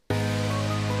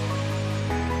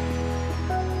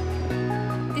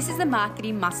This is the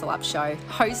Marketing Muscle Up Show,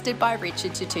 hosted by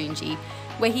Richard Tutunji,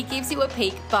 where he gives you a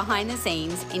peek behind the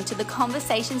scenes into the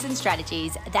conversations and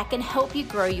strategies that can help you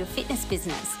grow your fitness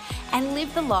business and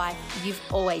live the life you've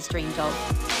always dreamed of.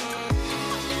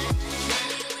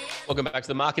 Welcome back to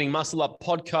the Marketing Muscle Up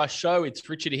podcast show. It's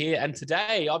Richard here, and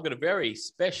today I've got a very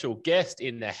special guest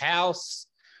in the house.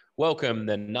 Welcome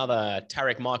another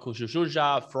Tarek Michael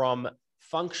Jujuja from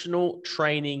Functional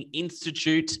Training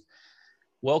Institute.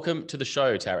 Welcome to the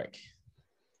show, Tarek.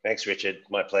 Thanks, Richard.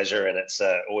 My pleasure, and it's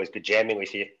always good jamming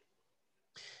with you.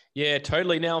 Yeah,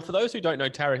 totally. Now, for those who don't know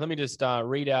Tarek, let me just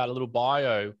read out a little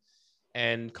bio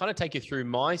and kind of take you through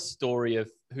my story of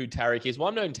who Tarek is. Well,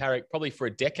 I've known Tarek probably for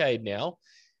a decade now.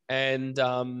 And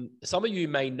some of you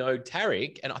may know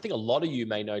Tarek, and I think a lot of you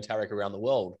may know Tarek around the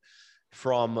world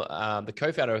from the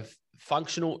co-founder of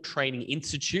Functional Training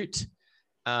Institute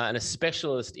and a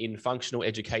specialist in functional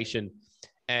education.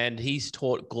 And he's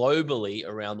taught globally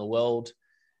around the world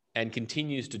and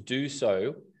continues to do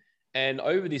so. And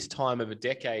over this time of a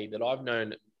decade that I've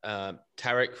known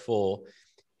Tarek for,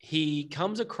 he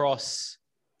comes across,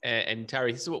 and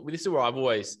Tarek, this is where I've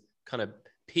always kind of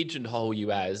pigeonhole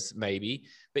you as maybe,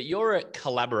 but you're a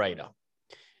collaborator.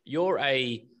 You're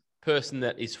a person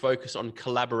that is focused on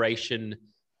collaboration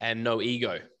and no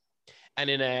ego. And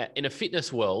in a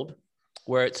fitness world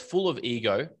where it's full of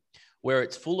ego, where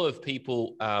it's full of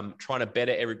people trying to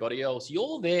better everybody else,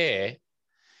 you're there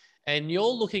and you're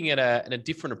looking at a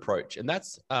different approach. And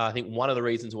that's, I think, one of the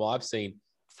reasons why I've seen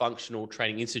Functional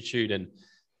Training Institute and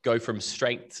go from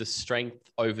strength to strength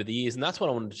over the years. And that's what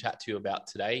I wanted to chat to you about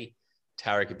today,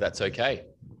 Tarek, if that's okay.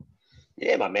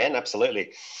 Yeah, my man,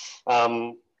 absolutely.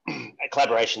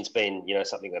 Collaboration's been,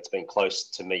 something that's been close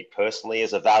to me personally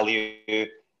as a value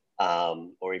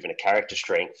or even a character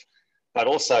strength, but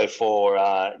also for,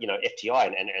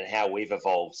 FTI and how we've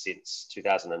evolved since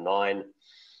 2009,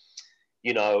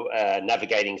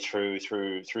 navigating through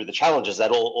the challenges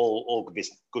that all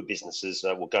good businesses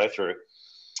will go through.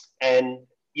 And,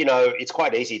 it's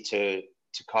quite easy to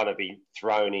kind of be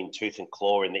thrown in tooth and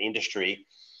claw in the industry,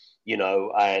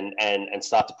 and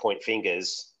start to point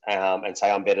fingers and say,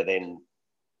 I'm better than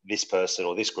this person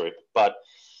or this group. But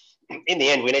in the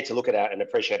end, we need to look at and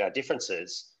appreciate our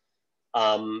differences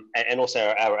and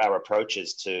also our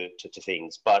approaches to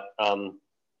things. But,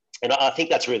 and I think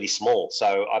that's really small.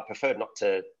 So I prefer not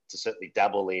to certainly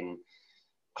dabble in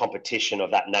competition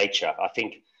of that nature. I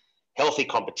think healthy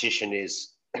competition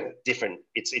is different.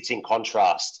 It's in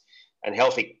contrast. And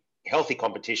healthy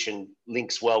competition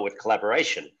links well with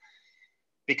collaboration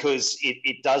because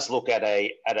it does look at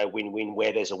a win-win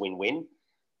where there's a win-win,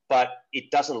 but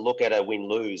it doesn't look at a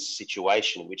win-lose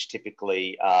situation, which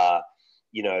typically,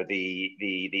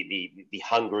 the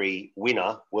hungry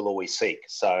winner will always seek.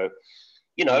 So,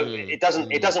 it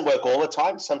doesn't work all the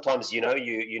time. Sometimes, you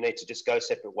need to just go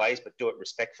separate ways, but do it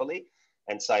respectfully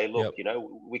and say, look,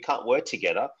 we can't work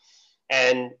together.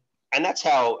 And that's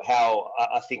how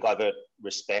I think I've earned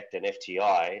respect and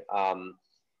FTI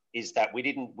is that we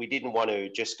didn't want to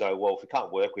just go, well, if we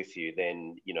can't work with you,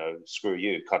 then, screw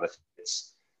you kind of.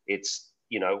 It's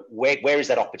where is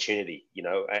that opportunity,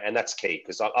 and that's key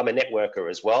because I'm a networker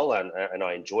as well. And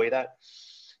I enjoy that.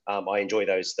 I enjoy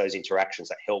those interactions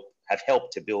that have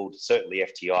helped to build certainly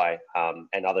FTI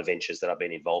and other ventures that I've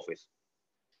been involved with.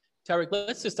 Tarek,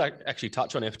 let's just actually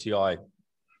touch on FTI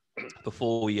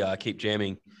before we keep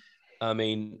jamming. I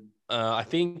mean, I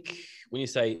think when you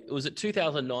say, was it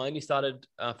 2009 you started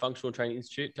Functional Training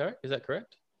Institute, Tarek? Is that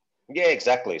correct? Yeah,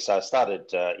 exactly. So I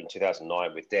started in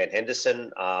 2009 with Dan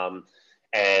Henderson.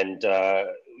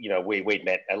 We'd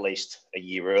met at least a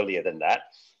year earlier than that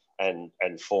and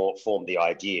formed the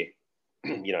idea.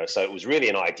 So it was really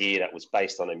an idea that was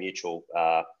based on a mutual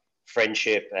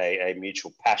friendship, a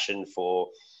mutual passion for,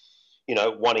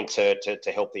 wanting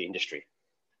to help the industry.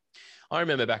 I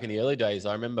remember back in the early days,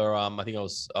 I remember, I think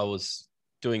I was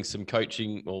doing some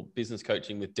coaching or business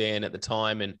coaching with Dan at the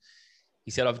time. And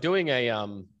he said, I'm doing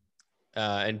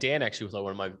and Dan actually was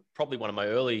like probably one of my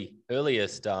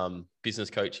earliest business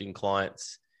coaching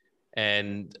clients.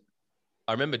 And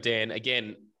I remember Dan,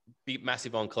 again,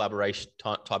 massive on collaboration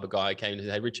type of guy, came to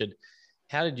say, hey, Richard,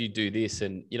 how did you do this?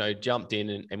 And, jumped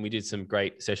in and we did some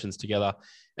great sessions together.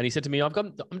 And he said to me, I'm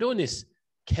doing this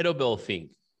kettlebell thing.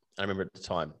 I remember at the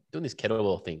time doing this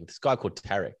kettlebell thing. This guy called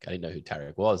Tarek. I didn't know who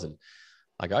Tarek was. And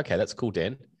I go, okay, that's cool,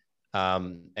 Dan.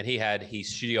 And he had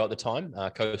his studio at the time,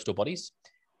 Coastal Bodies.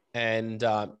 And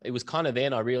it was kind of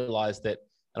then I realized that,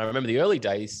 and I remember the early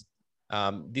days,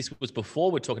 this was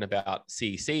before we're talking about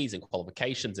CECs and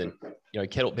qualifications and,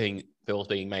 kettlebells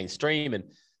being mainstream. And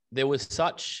there was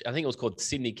I think it was called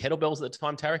Sydney Kettlebells at the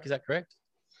time, Tarek, is that correct?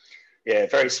 Yeah,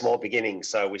 very small beginnings.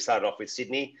 So we started off with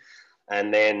Sydney,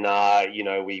 and then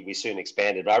we soon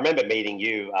expanded. But I remember meeting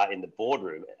you in the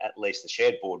boardroom, at least the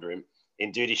shared boardroom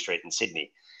in Duty Street in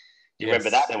Sydney. Do you remember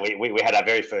that? And we had our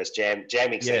very first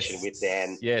jamming session with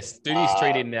Dan. Yes, Duty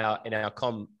Street in our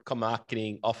com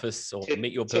marketing office, or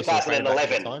meet your personal trainer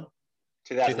back at the time.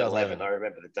 2011. I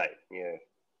remember the date. Yeah.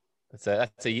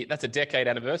 That's a decade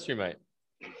anniversary, mate.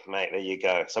 Mate, there you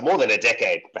go. So more than a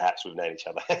decade, perhaps, we've known each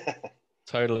other.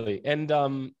 Totally. And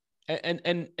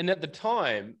at the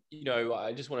time,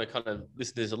 I just want to kind of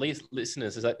listen to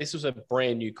listeners, is that this was a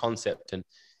brand new concept, and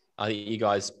I think you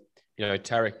guys,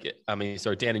 Tarek,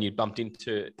 Dan and you bumped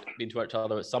into each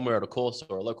other somewhere at a course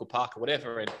or a local park or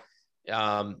whatever, and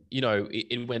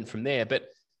it went from there. But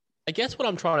I guess what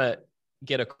I'm trying to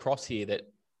get across here, that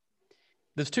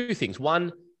there's two things.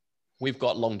 One, we've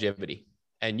got longevity,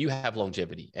 and you have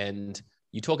longevity, and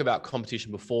you talk about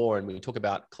competition before, and we talk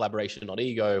about collaboration, not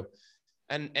ego.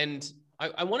 And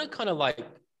I want to kind of like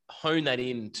hone that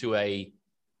into a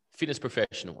fitness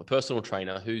professional, a personal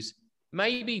trainer who's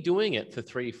maybe doing it for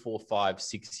 3, 4, 5,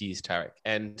 6 years, Tarek.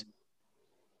 And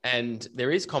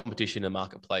there is competition in the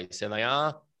marketplace, and they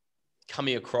are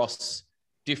coming across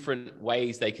different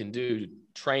ways they can do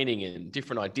training and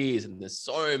different ideas. And there's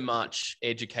so much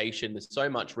education, there's so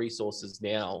much resources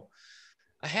now.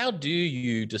 How do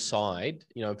you decide,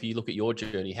 if you look at your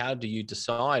journey, how do you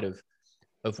decide of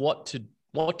what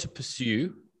to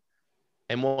pursue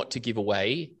and what to give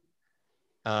away,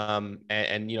 and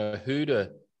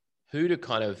who to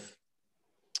kind of,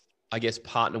 I guess,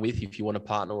 partner with, if you want to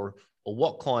partner, or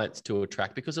what clients to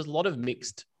attract? Because there's a lot of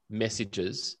mixed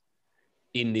messages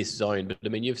in this zone. But I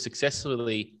mean, you've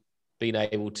successfully been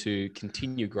able to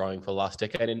continue growing for the last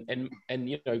decade, and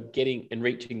getting and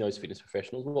reaching those fitness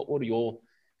professionals. What are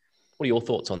your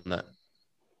thoughts on that?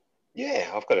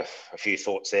 Yeah, I've got a few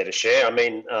thoughts there to share. I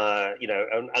mean,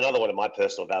 another one of my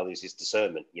personal values is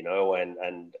discernment,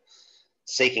 and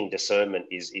seeking discernment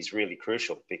is really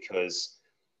crucial, because,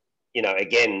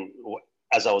 again,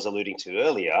 as I was alluding to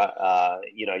earlier,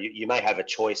 you may have a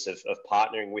choice of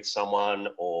partnering with someone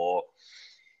or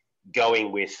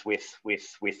going with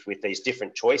these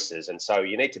different choices. And so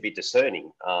you need to be discerning,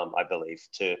 I believe,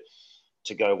 to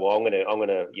go, well, I'm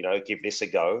gonna give this a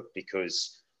go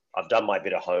because I've done my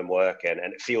bit of homework and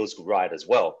it feels right as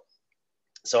well.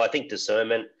 So I think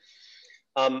discernment.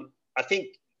 I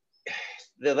think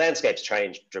the landscape's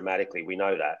changed dramatically. We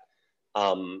know that.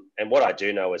 And what I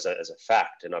do know as a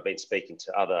fact, and I've been speaking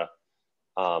to other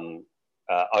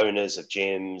owners of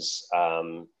gyms,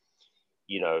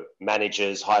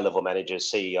 managers, high-level managers,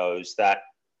 CEOs, that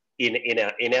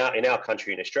in our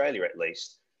country, in Australia at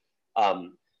least,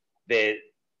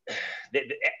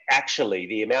 actually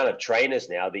the amount of trainers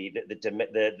now, the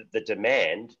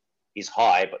demand is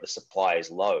high, but the supply is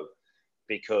low,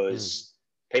 because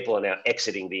people are now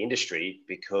exiting the industry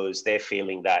because they're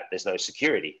feeling that there's no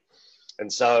security.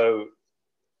 And so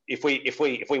if we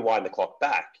wind the clock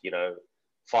back,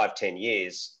 5-10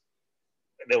 years,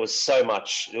 there was too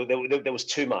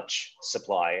much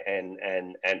supply and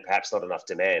perhaps not enough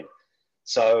demand.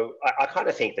 So I kind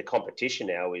of think the competition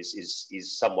now is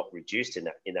somewhat reduced in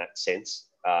that sense.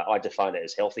 I define it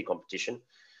as healthy competition,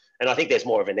 and I think there's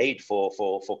more of a need for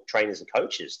trainers and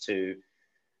coaches to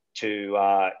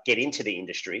get into the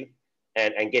industry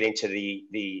and get into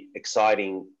the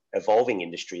exciting, evolving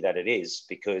industry that it is,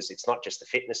 because it's not just the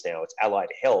fitness now; it's allied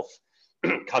health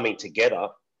coming together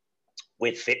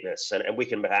with fitness, and we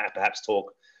can perhaps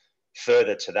talk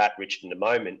further to that, Richard, in a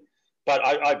moment. But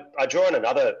I draw on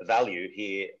another value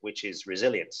here, which is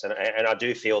resilience. And I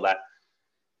do feel that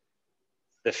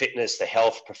the fitness, the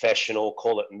health professional,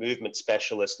 call it movement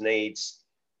specialist, needs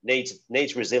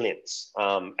resilience.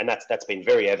 And that's been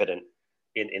very evident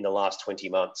in the last 20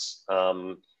 months.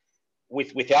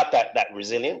 Without that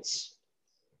resilience,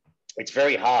 it's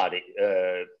very hard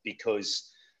because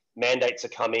mandates are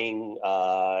coming,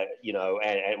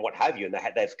 and what have you, and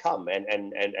they've come,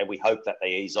 and we hope that they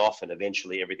ease off and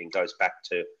eventually everything goes back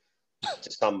to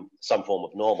some form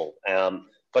of normal.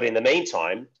 But in the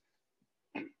meantime,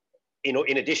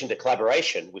 in addition to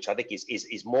collaboration, which I think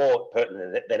is more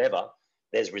pertinent than ever,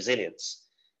 there's resilience,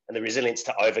 and the resilience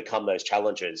to overcome those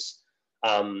challenges.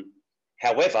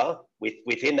 However,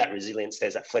 within that resilience,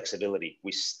 there's that flexibility.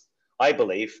 I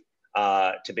believe,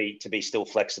 to be still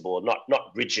flexible,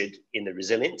 not rigid in the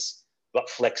resilience, but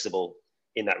flexible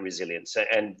in that resilience.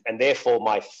 And therefore,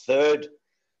 my third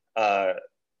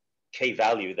key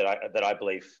value that I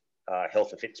believe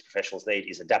health and fitness professionals need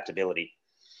is adaptability.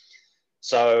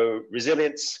 So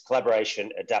resilience, collaboration,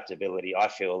 adaptability, I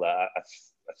feel are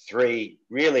three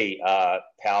really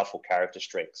powerful character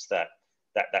strengths that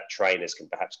that trainers can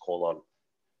perhaps call on.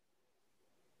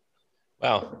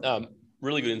 Wow,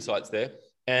 really good insights there.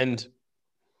 And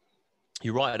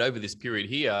you're right, over this period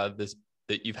here,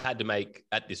 that you've had to make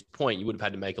at this point, you would have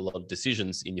had to make a lot of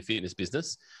decisions in your fitness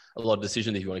business, a lot of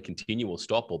decisions if you want to continue or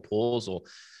stop or pause or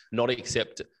not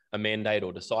accept a mandate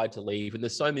or decide to leave. And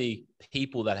there's so many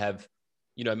people that have,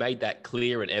 made that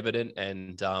clear and evident.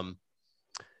 And,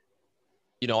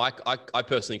 I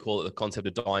personally call it the concept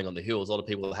of dying on the hill. There's a lot of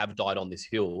people that have died on this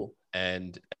hill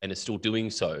and are still doing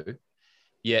so.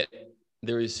 Yet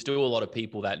there is still a lot of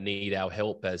people that need our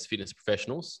help as fitness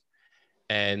professionals.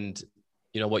 And,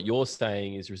 what you're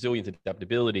saying is resilience,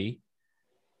 adaptability.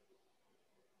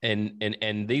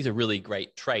 And these are really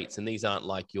great traits. And these aren't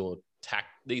like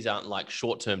these aren't like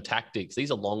short-term tactics.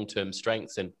 These are long-term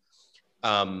strengths. And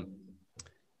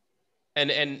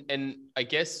I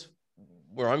guess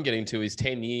where I'm getting to is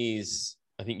 10 years,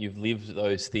 I think you've lived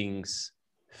those things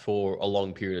for a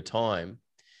long period of time.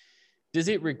 Does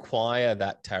it require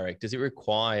that,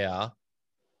 Tarek?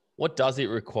 What does it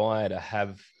require to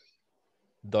have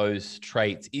those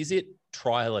traits? Is it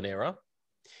trial and error?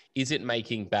 Is it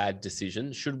making bad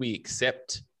decisions? Should we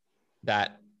accept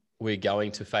that we're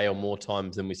going to fail more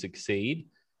times than we succeed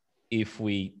if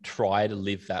we try to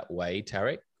live that way,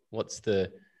 Tarek? What's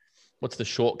the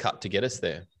shortcut to get us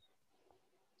there?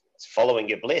 It's following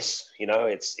your bliss.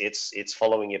 It's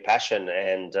following your passion,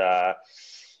 and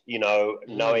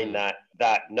knowing that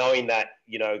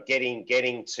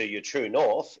getting to your true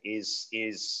north is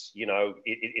it's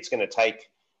going to take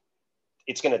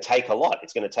a lot.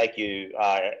 It's going to take you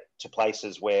to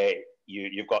places where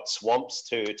you've got swamps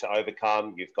to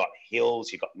overcome, you've got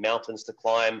hills, you've got mountains to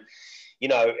climb.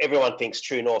 Everyone thinks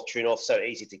true north so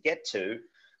easy to get to,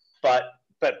 but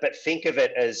think of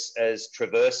it as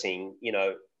traversing,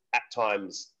 at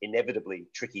times inevitably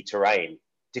tricky terrain,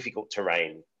 difficult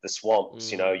terrain, the swamps.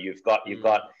 You've got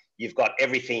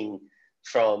everything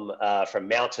from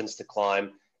mountains to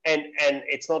climb, and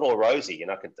it's not all rosy.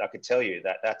 And I could tell you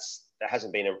that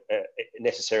hasn't been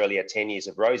necessarily a 10 years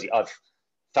of rosy. I've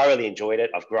thoroughly enjoyed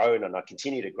it. I've grown and I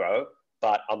continue to grow,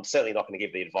 but I'm certainly not going to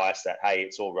give the advice that, hey,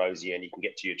 it's all rosy and you can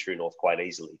get to your true north quite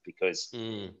easily, because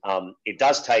it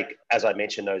does take, as I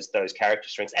mentioned, those character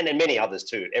strengths, and then many others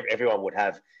too. Everyone would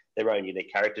have their own unique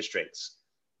character strengths.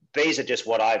 These are just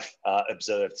what I've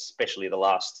observed, especially the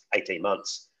last 18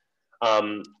 months.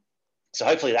 So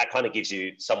hopefully that kind of gives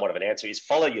you somewhat of an answer, is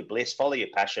follow your bliss, follow your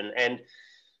passion, and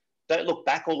don't look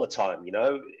back all the time.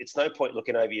 It's no point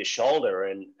looking over your shoulder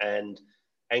and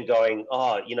going,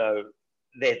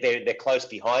 they're close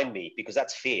behind me, because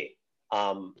that's fear.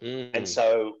 And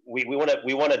so we want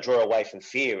to draw away from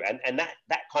fear, and that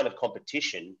kind of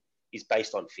competition is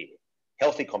based on fear.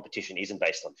 Healthy competition isn't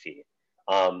based on fear.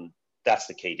 That's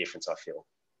the key difference, I feel.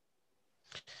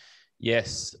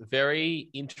 Yes,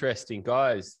 very interesting,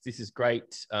 guys. This is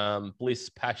great. Bliss,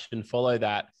 passion, follow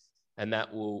that, and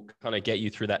that will kind of get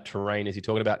you through that terrain as you're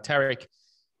talking about. Tarek,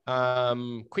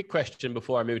 quick question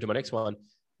before I move to my next one.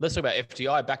 Let's talk about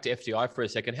FDI. Back to FDI for a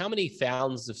second. How many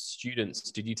thousands of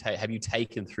students have you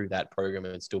taken through that program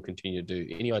and still continue to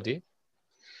do? Any idea?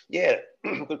 Yeah,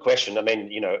 good question. I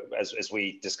mean, as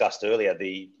we discussed earlier,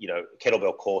 the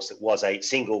kettlebell course, it was a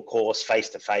single course,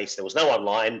 face-to-face. There was no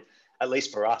online, at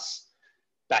least for us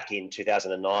back in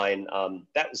 2009.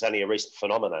 That was only a recent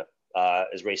phenomena,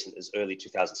 as recent as early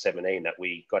 2017, that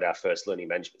we got our first learning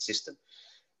management system.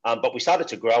 But we started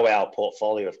to grow our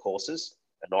portfolio of courses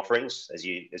and offerings, as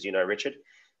you know, Richard.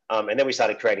 And then we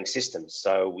started creating systems.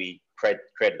 So we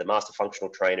created the Master Functional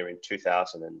Trainer in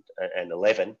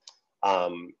 2011.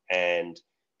 And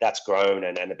that's grown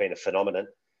and been a phenomenon.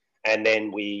 And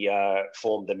then we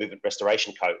formed the Movement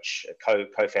Restoration Coach,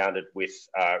 co-founded with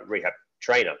Rehab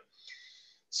Trainer.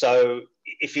 So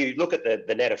if you look at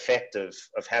the net effect of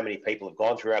how many people have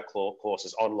gone through our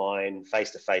courses online,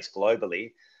 face-to-face,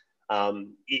 globally,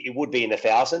 it would be in the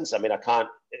thousands. I mean, I can't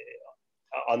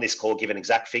on this call give an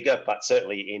exact figure, but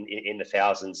certainly in the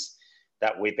thousands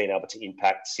that we've been able to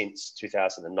impact since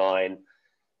 2009.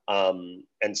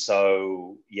 And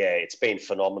so, yeah, it's been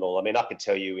phenomenal. I mean, I could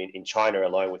tell you in China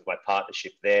alone, with my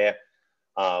partnership there,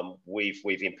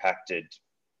 we've impacted,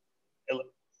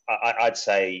 I'd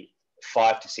say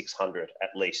 500 to 600 at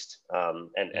least.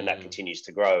 And that continues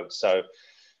to grow. So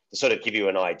to sort of give you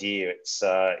an idea,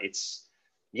 it's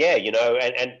yeah,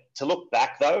 and to look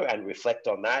back though, and reflect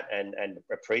on that and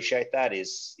appreciate that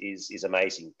is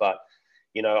amazing. But,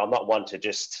 I'm not one to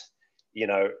just,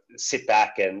 sit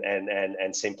back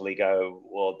and simply go,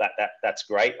 well, that's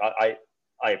great.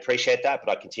 I appreciate that,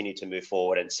 but I continue to move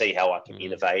forward and see how I can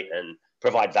innovate and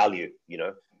provide value,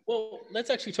 Well, let's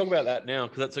actually talk about that now,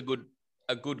 because that's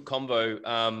a good combo.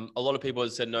 A lot of people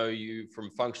have said, no, you from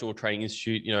Functional Training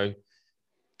Institute, you know,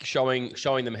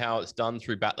 showing them how it's done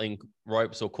through battling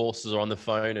ropes or courses or on the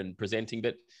phone and presenting.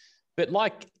 But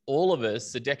like all of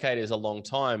us, a decade is a long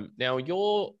time. Now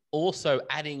you're also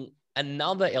adding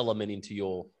another element into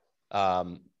your,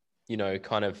 you know,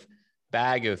 kind of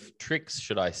bag of tricks,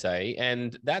 should I say.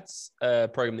 And that's a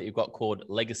program that you've got called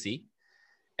Legacy.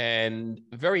 And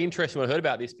very interesting when I heard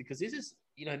about this, because this is,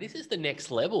 you know, this is the next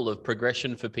level of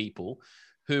progression for people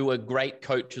who are great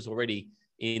coaches already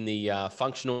in the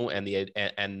functional and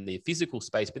the physical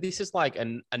space. But this is like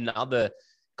another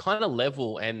kind of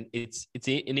level. And it's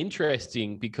an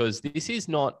interesting, because this is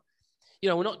not, you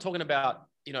know, we're not talking about,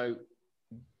 you know,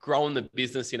 growing the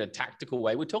business in a tactical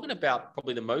way. We're talking about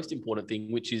probably the most important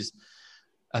thing, which is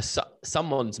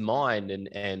someone's mind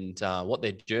and what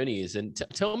their journey is. And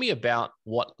tell me about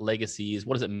what Legacy is.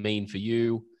 What does it mean for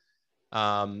you?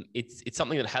 It's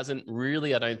something that hasn't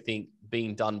really, I don't think,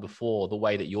 been done before the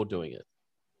way that you're doing it.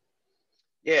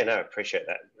 Yeah, no, appreciate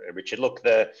that, Richard. Look,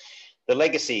 the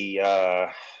Legacy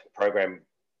program,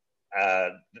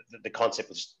 the concept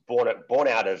was born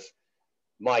out of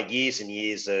my years and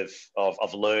years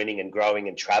of learning and growing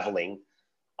and traveling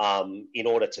in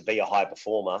order to be a high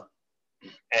performer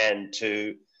and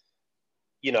to,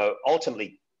 you know,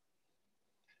 ultimately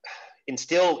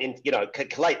instill in, you know,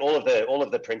 collate all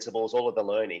of the principles, all of the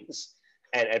learnings,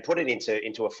 and put it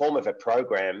into a form of a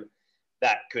program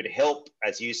that could help,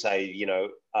 as you say, you know,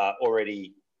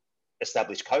 already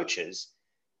established coaches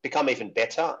become even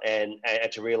better and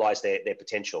to realize their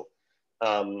potential.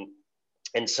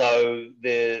 And so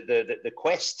the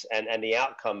quest and the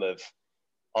outcome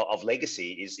of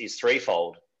Legacy is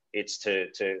threefold. It's to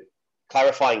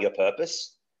clarifying your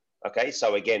purpose. Okay,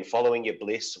 so again, following your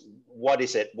bliss. What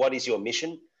is it? What is your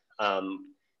mission?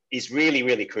 Is really,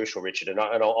 really crucial, Richard. And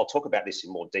I'll talk about this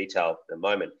in more detail in a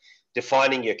moment.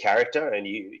 Defining your character, and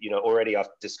you know, already I've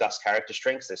discussed character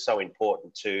strengths. They're so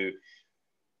important to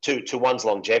one's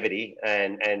longevity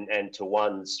and to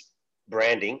one's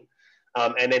branding,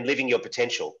 and then living your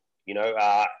potential. You know,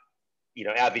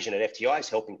 our vision at FTI is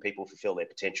helping people fulfill their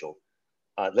potential.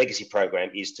 Legacy program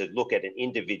is to look at an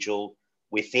individual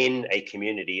within a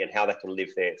community and how they can live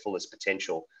their fullest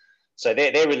potential. So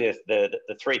they're really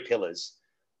the three pillars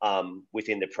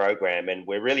within the program, and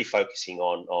we're really focusing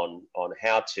on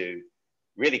how to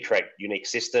really create unique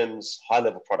systems, high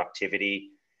level productivity.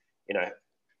 You know,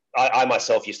 I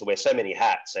myself used to wear so many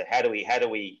hats. So how do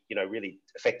we you know, really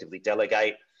effectively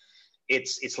delegate?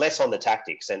 It's less on the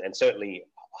tactics and certainly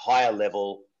higher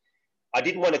level. I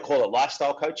didn't want to call it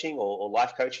lifestyle coaching or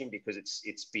life coaching, because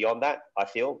it's beyond that. I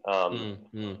feel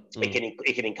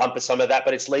it can encompass some of that,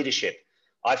 but it's leadership.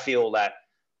 I feel that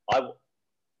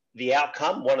the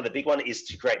outcome, one of the big one, is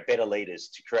to create better leaders,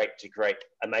 to create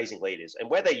amazing leaders. And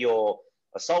whether you're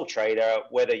a sole trader,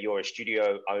 whether you're a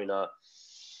studio owner,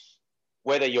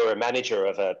 whether you're a manager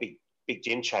of a big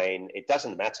gym chain, it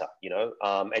doesn't matter, you know.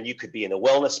 And you could be in the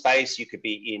wellness space, you could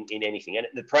be in anything, and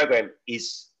the program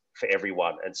is for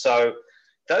everyone. And so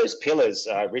those pillars,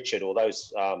 Richard, or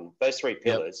those three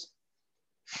pillars,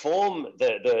 form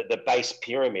the base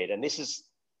pyramid. And this is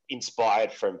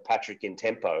inspired from Patrick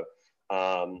Intempo,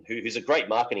 who's a great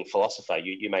marketing philosopher.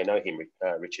 You may know him,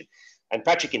 Richard. And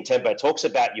Patrick Intempo talks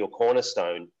about your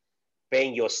cornerstone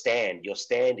being your stand. Your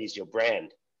stand is your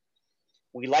brand.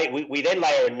 We then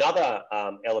layer another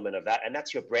element of that, and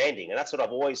that's your branding. And that's what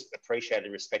I've always appreciated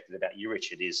and respected about you,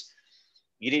 Richard, is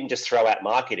you didn't just throw out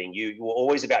marketing. You were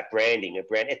always about branding.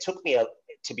 It took me,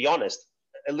 to be honest,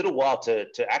 a little while to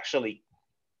actually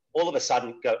all of a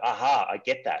sudden go, aha, I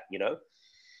get that, you know,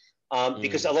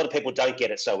 because a lot of people don't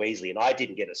get it so easily, and I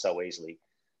didn't get it so easily.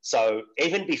 So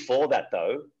even before that,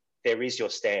 though, there is your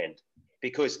stand,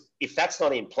 because if that's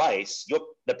not in place,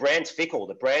 the brand's fickle.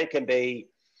 The brand can be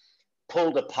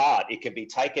pulled apart. It can be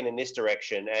taken in this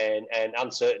direction, and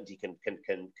uncertainty can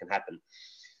happen.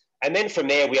 And then from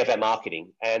there, we have our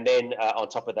marketing. And then on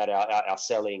top of that, our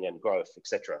selling and growth,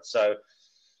 etc. So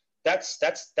that's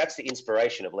the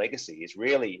inspiration of Legacy, is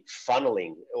really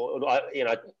funneling, or, you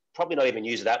know, probably not even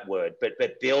use that word, but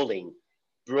building,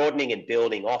 broadening and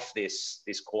building off this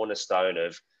cornerstone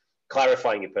of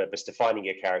clarifying your purpose, defining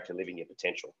your character, living your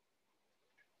potential.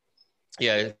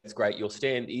 Yeah, it's great. Your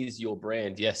stand is your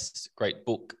brand. Yes, great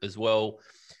book as well.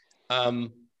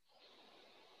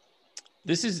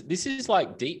 This is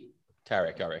like deep,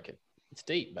 Tarek, I reckon. It's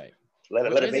deep, mate. Let it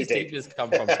be deep. Where does this deepness come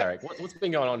from, Tarek? What's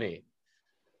been going on here?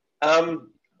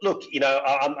 Look, you know,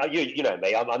 you know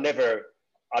me. I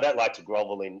don't like to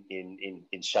grovel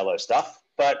in shallow stuff.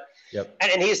 But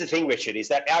and here's the thing, Richard, is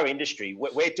that our industry,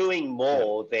 we're doing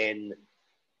more than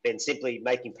than simply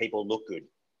making people look good.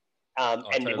 And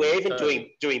Totally, we're even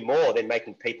totally. doing more than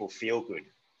making people feel good.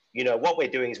 You know, what we're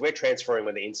doing is we're transferring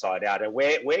from the inside out, and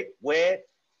we're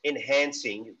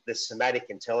enhancing the somatic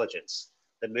intelligence,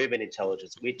 the movement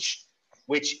intelligence, which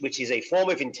is a form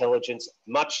of intelligence,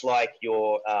 much like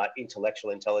your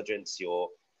intellectual intelligence, your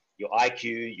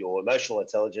IQ, your emotional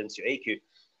intelligence, your EQ.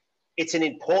 It's an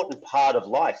important part of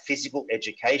life, physical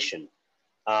education,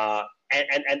 and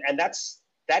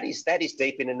that is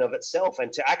deep in and of itself.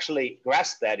 And to actually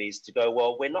grasp that is to go,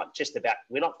 well, we're not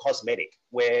cosmetic.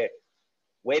 We're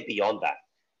beyond that.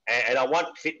 And I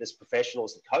want fitness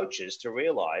professionals and coaches to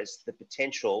realize the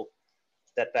potential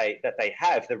that they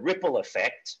have, the ripple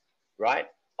effect, right,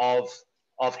 of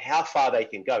how far they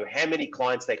can go, how many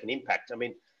clients they can impact. I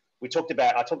mean, I talked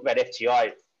about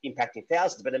FTI impacting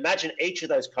thousands, but imagine each of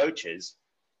those coaches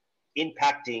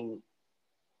impacting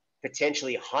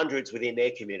potentially hundreds within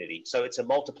their community. So it's a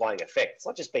multiplying effect. It's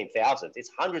not just been thousands, it's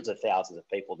hundreds of thousands of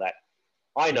people that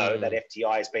I know that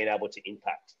FTI has been able to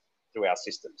impact through our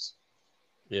systems.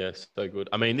 Yeah, so good.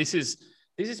 I mean, this is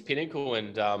pinnacle.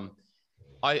 And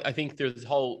I think through this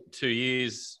whole 2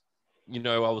 years, you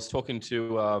know, I was talking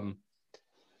to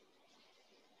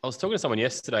someone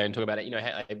yesterday and talking about it. You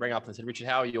know, they bring up and said, Richard,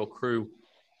 how are your crew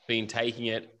been taking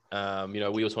it? You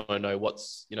know, we also want to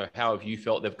know how have you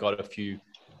felt? They've got a few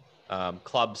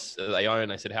clubs that they own.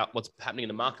 They said, what's happening in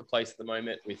the marketplace at the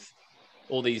moment with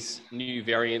all these new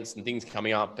variants and things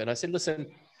coming up? And I said, listen,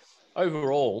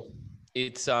 overall,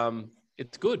 it's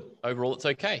good. Overall, it's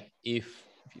okay. If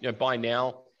you know, by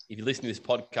now, if you listen to this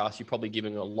podcast, you're probably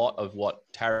giving a lot of what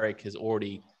Tarek has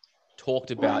already talked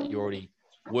about. You're already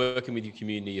working with your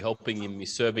community, you're helping them, you're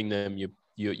serving them,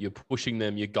 you're pushing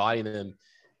them, you're guiding them,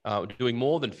 doing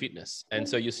more than fitness. And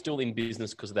so you're still in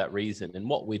business because of that reason. And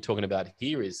what we're talking about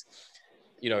here is,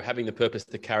 you know, having the purpose,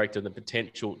 the character, and the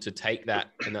potential to take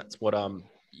that. And that's what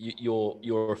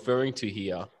you're referring to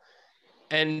here.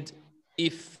 And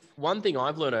if one thing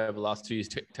I've learned over the last 2 years,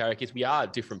 Tarek, is we are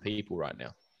different people right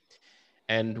now.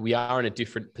 And we are in a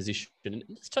different position.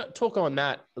 Let's talk on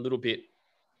that a little bit.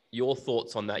 Your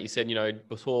thoughts on that. You said, you know,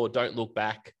 before, don't look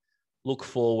back, look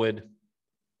forward.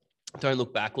 Don't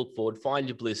look back, look forward. Find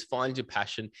your bliss, find your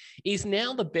passion. Is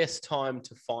now the best time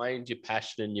to find your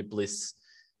passion and your bliss?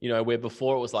 You know, where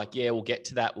before it was like, yeah, we'll get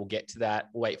to that. We'll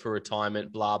wait for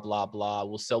retirement, blah, blah, blah.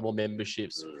 We'll sell more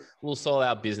memberships. We'll sell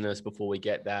our business before we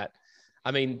get that.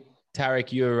 I mean,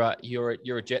 Tarek, you're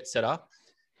a jet setter,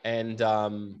 and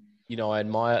you know, I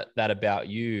admire that about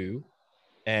you,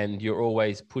 and you're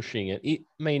always pushing it. I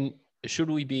mean, should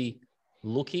we be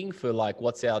looking for like,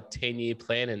 what's our 10-year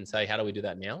plan and say, how do we do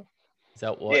that now? Is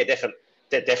that what? Yeah,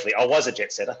 definitely. I was a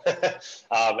jet setter,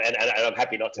 and I'm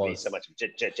happy not to be so much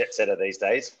jet setter these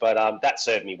days. But that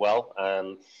served me well.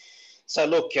 So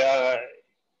look, I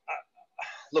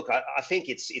think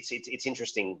it's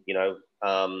interesting. You know,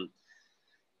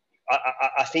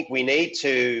 I think we need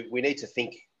to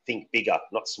think bigger,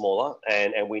 not smaller,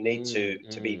 and we need to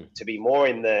be more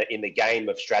in the game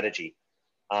of strategy.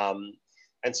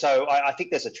 And so I think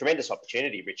there's a tremendous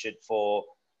opportunity, Richard, for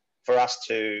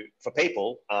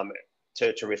people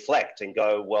to reflect and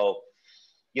go, well,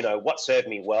 you know, what served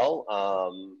me well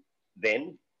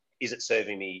then? Is it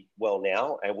serving me well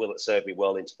now? And will it serve me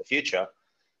well into the future?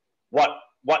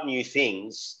 What new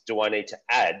things do I need to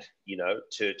add, you know,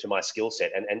 to my skill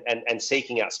set, and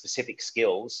seeking out specific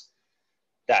skills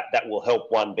that will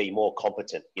help one be more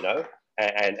competent, you know,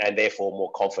 and therefore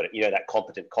more confident, you know, that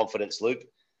competent confidence loop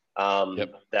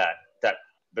that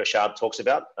Burchard talks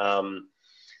about.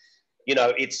 You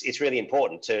know, it's really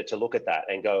important to look at that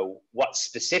and go, what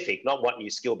specific, not what new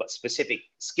skill, but specific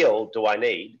skill do I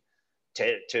need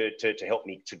to help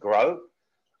me to grow?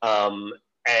 And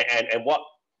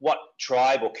what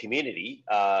tribe or community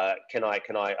can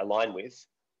I align with?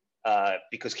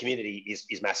 Because community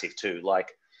is massive too. Like,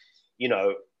 you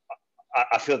know,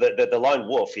 I feel that the lone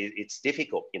wolf, it's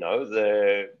difficult. You know,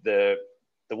 the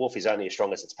wolf is only as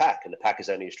strong as its pack, and the pack is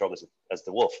only as strong as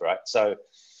the wolf, right? So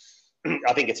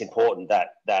I think it's important that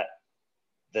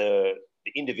the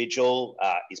individual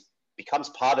becomes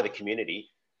part of a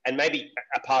community, and maybe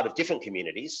a part of different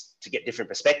communities to get different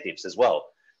perspectives as well.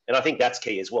 And I think that's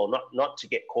key as well, not to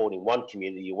get caught in one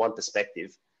community or one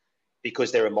perspective,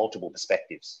 because there are multiple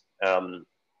perspectives. And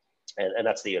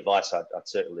that's the advice I'd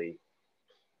certainly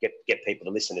get people,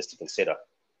 the listeners, to consider.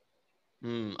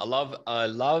 I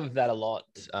love that a lot.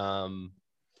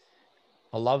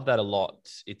 I love that a lot.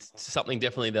 It's something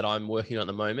definitely that I'm working on at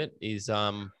the moment is,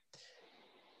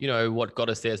 you know, what got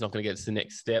us there is not going to get us to the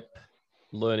next step,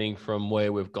 learning from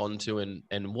where we've gone to and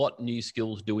what new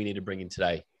skills do we need to bring in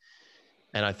today.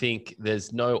 And I think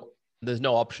there's no there's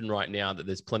no option right now, that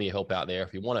there's plenty of help out there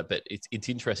if you want it. But it's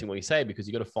interesting what you say, because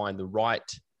you've got to find the right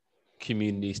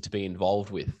communities to be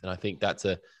involved with. And I think that's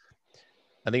a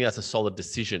solid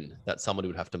decision that somebody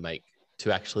would have to make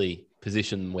to actually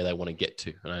position where they want to get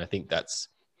to. And I think that's,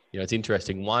 it's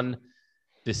interesting. One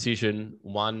decision,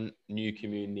 one new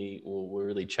community will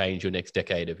really change your next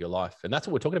decade of your life. And that's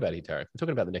what we're talking about here, Tarek. We're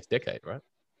talking about the next decade, right?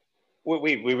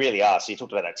 We really are. So you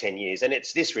talked about that 10 years. And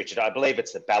it's this, Richard, I believe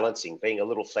it's the balancing, being a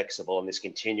little flexible on this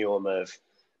continuum of,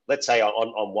 let's say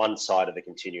on one side of the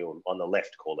continuum, on the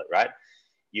left, call it, right?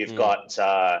 You've got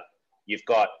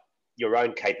your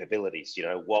own capabilities,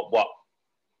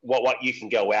 what you can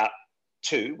go out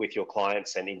to with your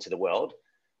clients and into the world,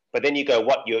 but then you go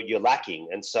what you're lacking.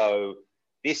 And so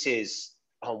this is,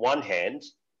 on one hand,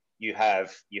 you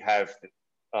have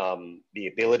the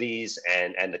abilities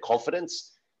and the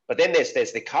confidence, but then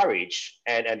there's the courage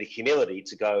and the humility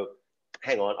to go,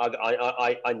 hang on,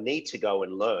 I need to go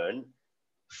and learn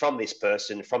from this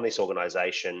person, from this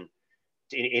organization,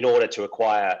 in order to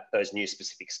acquire those new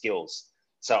specific skills.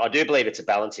 So I do believe it's a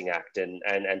balancing act, and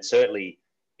certainly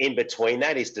in between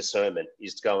that is discernment,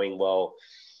 is going, well,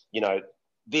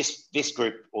 this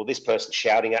group or this person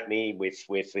shouting at me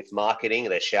with marketing,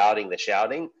 they're shouting,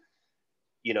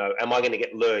 am I going to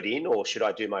get lured in, or should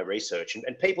I do my research?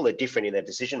 And people are different in their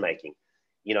decision making.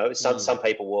 Some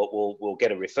people will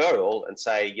get a referral and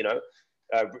say,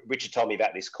 Richard told me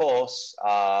about this course,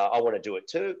 I want to do it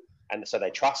too, and so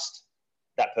they trust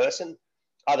that person.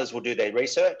 Others will do their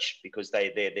research because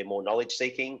they're more knowledge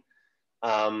seeking.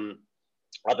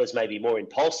 Others may be more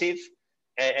impulsive.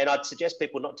 And I'd suggest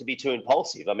people not to be too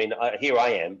impulsive. I mean, here I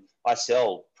am, I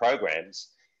sell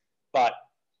programs, but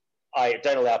I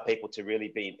don't allow people to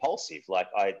really be impulsive. Like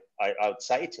I would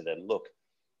say to them, look,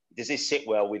 does this sit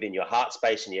well within your heart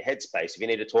space and your head space? If you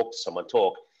need to talk to someone,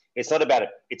 talk. It's not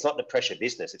the pressure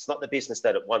business. It's not the business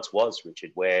that it once was,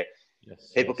 Richard, where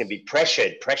people can be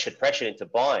pressured into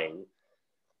buying,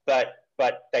 but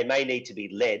they may need to be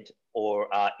led or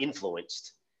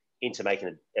influenced into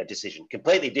making a decision.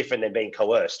 Completely different than being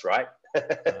coerced, right?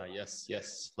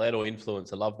 Yes. Led or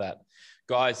influence. I love that.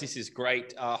 Guys, this is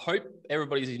great. Hope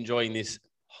everybody's enjoying this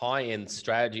high-end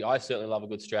strategy. I certainly love a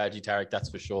good strategy, Tarek, that's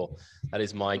for sure. That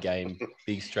is my game.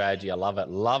 Big strategy. I love it.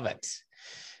 Love it.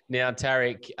 Now,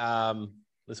 Tarek,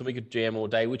 listen, we could jam all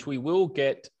day, which we will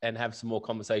get and have some more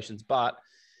conversations, but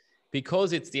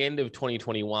because it's the end of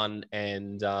 2021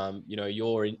 and,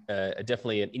 you're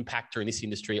definitely an impactor in this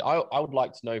industry, I would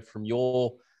like to know from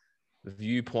your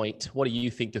viewpoint, what do you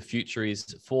think the future is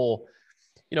for,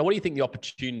 what do you think the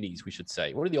opportunities, we should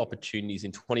say? What are the opportunities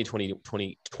in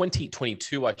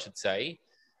 2022, I should say,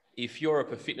 if you're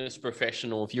a fitness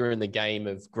professional, if you're in the game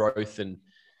of growth and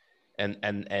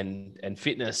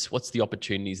fitness, what's the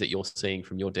opportunities that you're seeing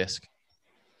from your desk?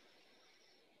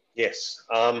 Yes.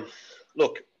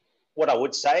 Look, what I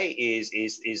would say is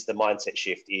the mindset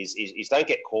shift is don't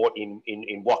get caught in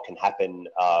what can happen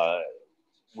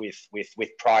with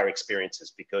prior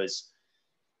experiences, because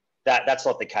that's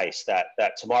not the case.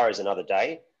 That tomorrow is another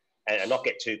day, and not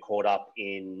get too caught up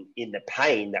in the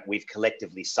pain that we've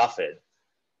collectively suffered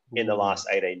in the last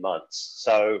 18 months.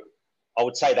 So I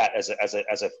would say that as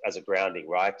a grounding,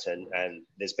 right? And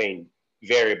there's been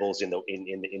variables in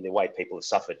the way people have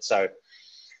suffered. So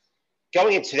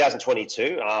going into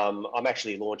 2022, I'm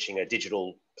actually launching a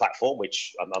digital platform,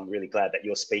 which I'm really glad that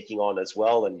you're speaking on as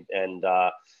well. And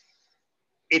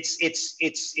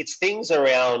it's things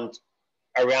around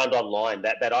online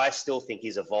that I still think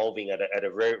is evolving at a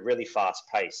really fast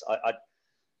pace. I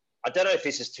don't know if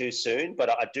this is too soon, but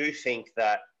I do think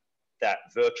that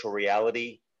virtual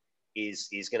reality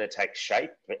is going to take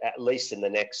shape, at least in the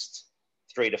next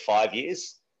 3 to 5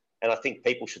 years. And I think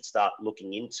people should start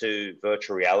looking into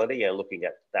virtual reality and looking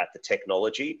at the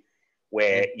technology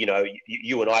where,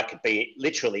 you and I could be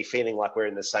literally feeling like we're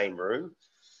in the same room.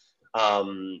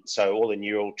 So all the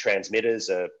neural transmitters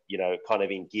are, kind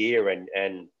of in gear,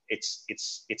 and it's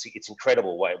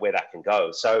incredible where that can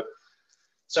go. So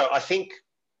I think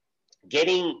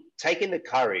taking the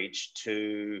courage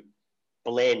to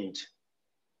blend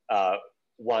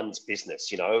one's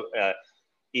business,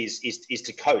 is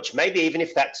to coach. Maybe even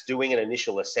if that's doing an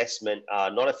initial assessment,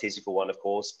 not a physical one, of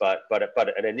course, but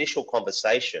an initial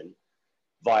conversation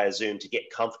via Zoom to get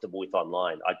comfortable with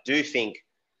online. I do think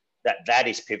that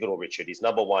is pivotal, Richard. Is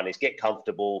number one is get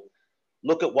comfortable,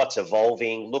 look at what's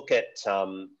evolving, look at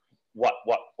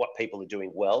what people are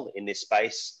doing well in this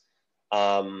space,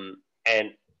 and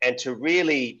to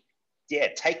really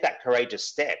take that courageous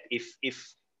step.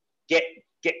 If get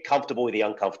comfortable with the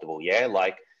uncomfortable,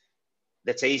 like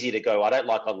that's easy to go, I don't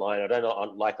like online, I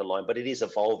don't like online, but it is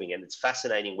evolving and it's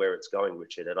fascinating where it's going,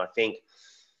 Richard. And I think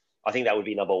that would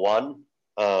be number one.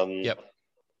 Yep.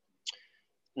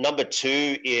 Number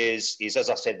two is as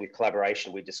I said, with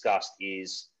collaboration, we discussed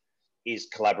is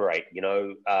collaborate.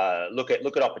 Look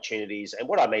at opportunities, and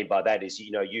what I mean by that is,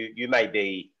 you may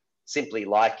be simply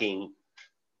liking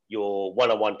your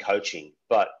one-on-one coaching,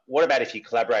 but what about if you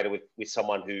collaborated with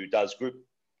someone who does group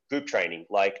training?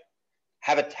 Like,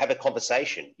 have a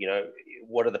conversation.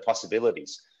 What are the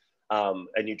possibilities?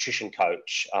 A nutrition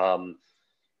coach.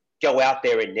 Go out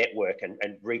there and network and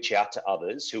reach out to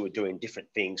others who are doing different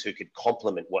things who could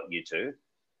complement what you do,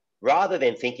 rather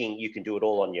than thinking you can do it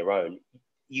all on your own.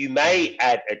 You may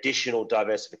add additional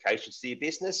diversifications to your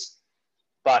business,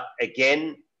 but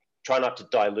again, try not to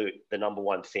dilute the number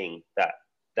one thing that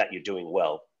you're doing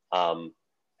well, and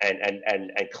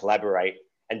collaborate.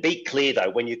 And be clear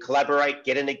though, when you collaborate,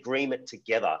 get an agreement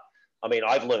together. I mean,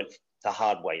 I've learned the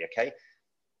hard way, okay?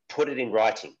 Put it in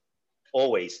writing.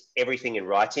 Always, everything in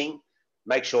writing.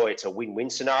 Make sure it's a win-win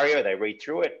scenario. They read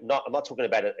through it. I'm not talking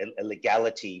about a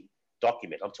legality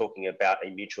document. I'm talking about a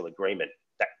mutual agreement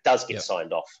that does get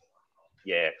signed off.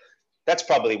 Yeah, that's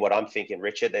probably what I'm thinking,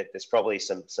 Richard. That there's probably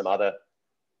some other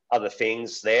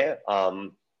things there,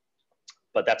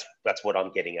 but that's what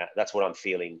I'm getting at. That's what I'm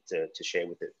feeling to share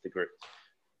with the group.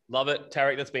 Love it,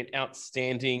 Tarek. That's been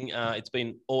outstanding. It's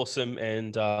been awesome,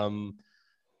 and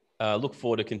look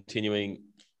forward to continuing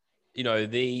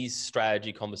these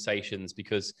strategy conversations,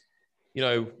 because,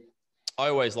 I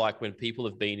always like when people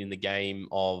have been in the game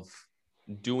of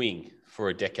doing for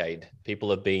a decade, people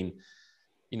have been,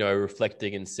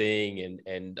 reflecting and seeing.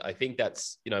 And I think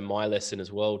that's, my lesson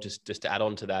as well, just to add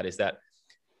on to that, is that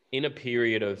in a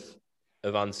period of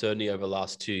uncertainty over the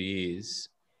last 2 years,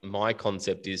 my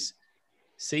concept is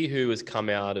see who has come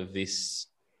out of this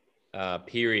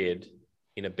period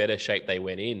in a better shape they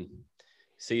went in,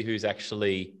 see who's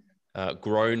actually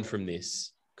grown from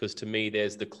this, because to me,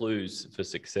 there's the clues for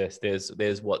success.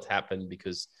 There's what's happened,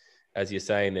 because as you're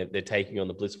saying, they're taking on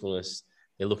the blissfulness,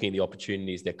 they're looking at the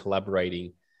opportunities, they're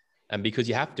collaborating, and because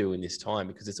you have to in this time,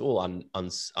 because it's all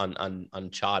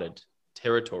uncharted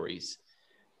territories.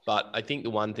 But I think the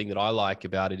one thing that I like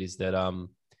about it is that one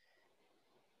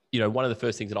of the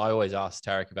first things that I always ask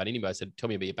Tarek about anybody, I said, tell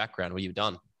me about your background, what you've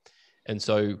done. And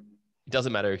so it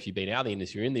doesn't matter if you've been out of the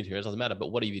industry or in the industry, it doesn't matter,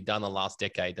 but what have you done the last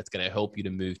decade that's going to help you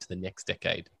to move to the next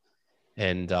decade?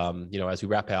 And, as we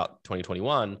wrap out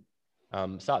 2021,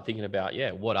 start thinking about,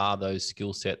 what are those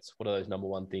skill sets? What are those number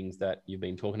one things that you've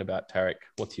been talking about, Tarek?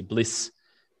 What's your bliss?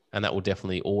 And that will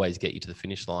definitely always get you to the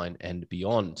finish line and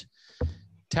beyond.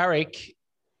 Tarek,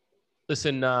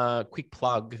 listen, quick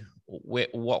plug.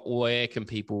 Where can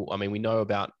people, we know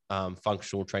about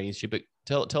Functional Training Institute, but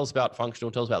tell us about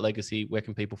Functional, tell us about Legacy. Where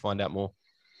can people find out more?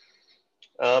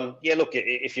 Look,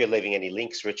 if you're leaving any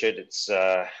links, Richard, it's,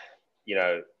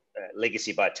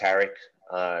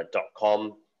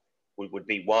 legacybytarek.com would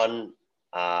be one.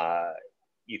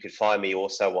 You could find me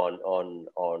also on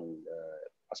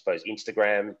I suppose,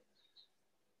 Instagram,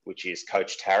 which is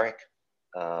Coach Tarek.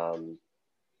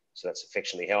 So that's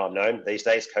affectionately how I'm known these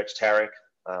days, Coach Tarek.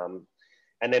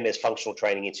 And then there's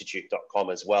functionaltraininginstitute.com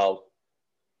as well.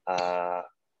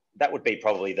 That would be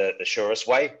probably the surest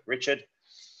way, Richard.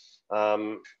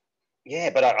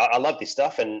 But I love this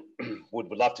stuff and would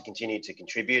love to continue to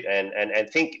contribute and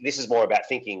think. This is more about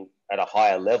thinking at a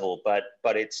higher level, but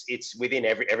it's within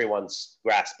everyone's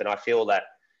grasp. And I feel that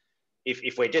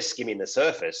if we're just skimming the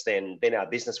surface, then our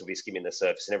business will be skimming the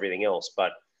surface and everything else.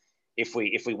 But if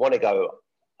we want to go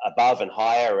above and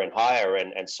higher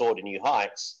and soar to new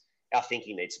heights, our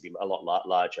thinking needs to be a lot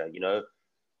larger.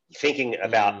 Thinking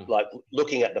about like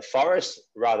looking at the forest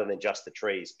rather than just the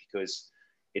trees, because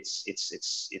it's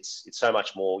so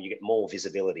much more. You get more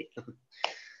visibility.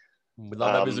 We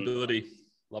love that visibility.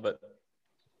 Love it,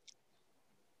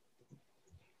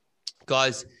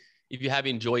 guys. If you have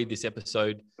enjoyed this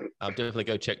episode, definitely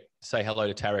go say hello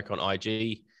to Tarek on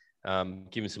IG.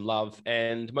 Give him some love,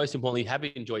 and most importantly, have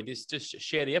you enjoyed this? Just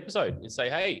share the episode and say,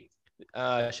 hey,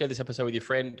 share this episode with your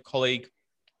friend, colleague,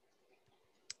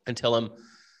 and tell them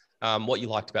what you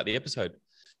liked about the episode.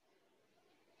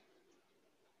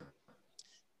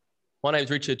 My name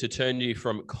is Richard Tutunji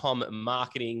from Com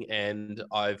Marketing, and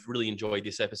I've really enjoyed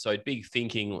this episode. Big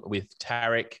thinking with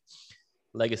Tarek,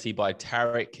 Legacy by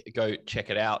Tarek. Go check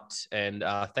it out. And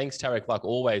thanks, Tarek. Like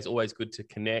always good to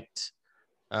connect.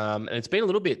 And it's been a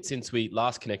little bit since we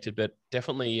last connected, but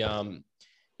definitely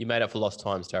you made up for lost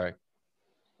times, Tarek.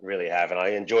 Really have. And I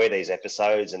enjoy these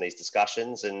episodes and these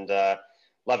discussions, and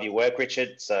love your work,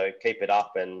 Richard. So keep it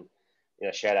up. And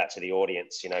shout out to the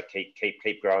audience.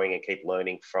 Keep growing and keep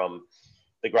learning from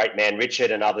the great man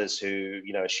Richard and others who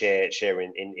share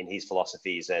in his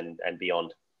philosophies and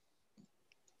beyond.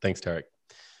 Thanks, Tarek.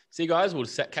 See you guys. We'll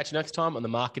catch you next time on the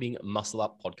Marketing Muscle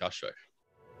Up podcast show.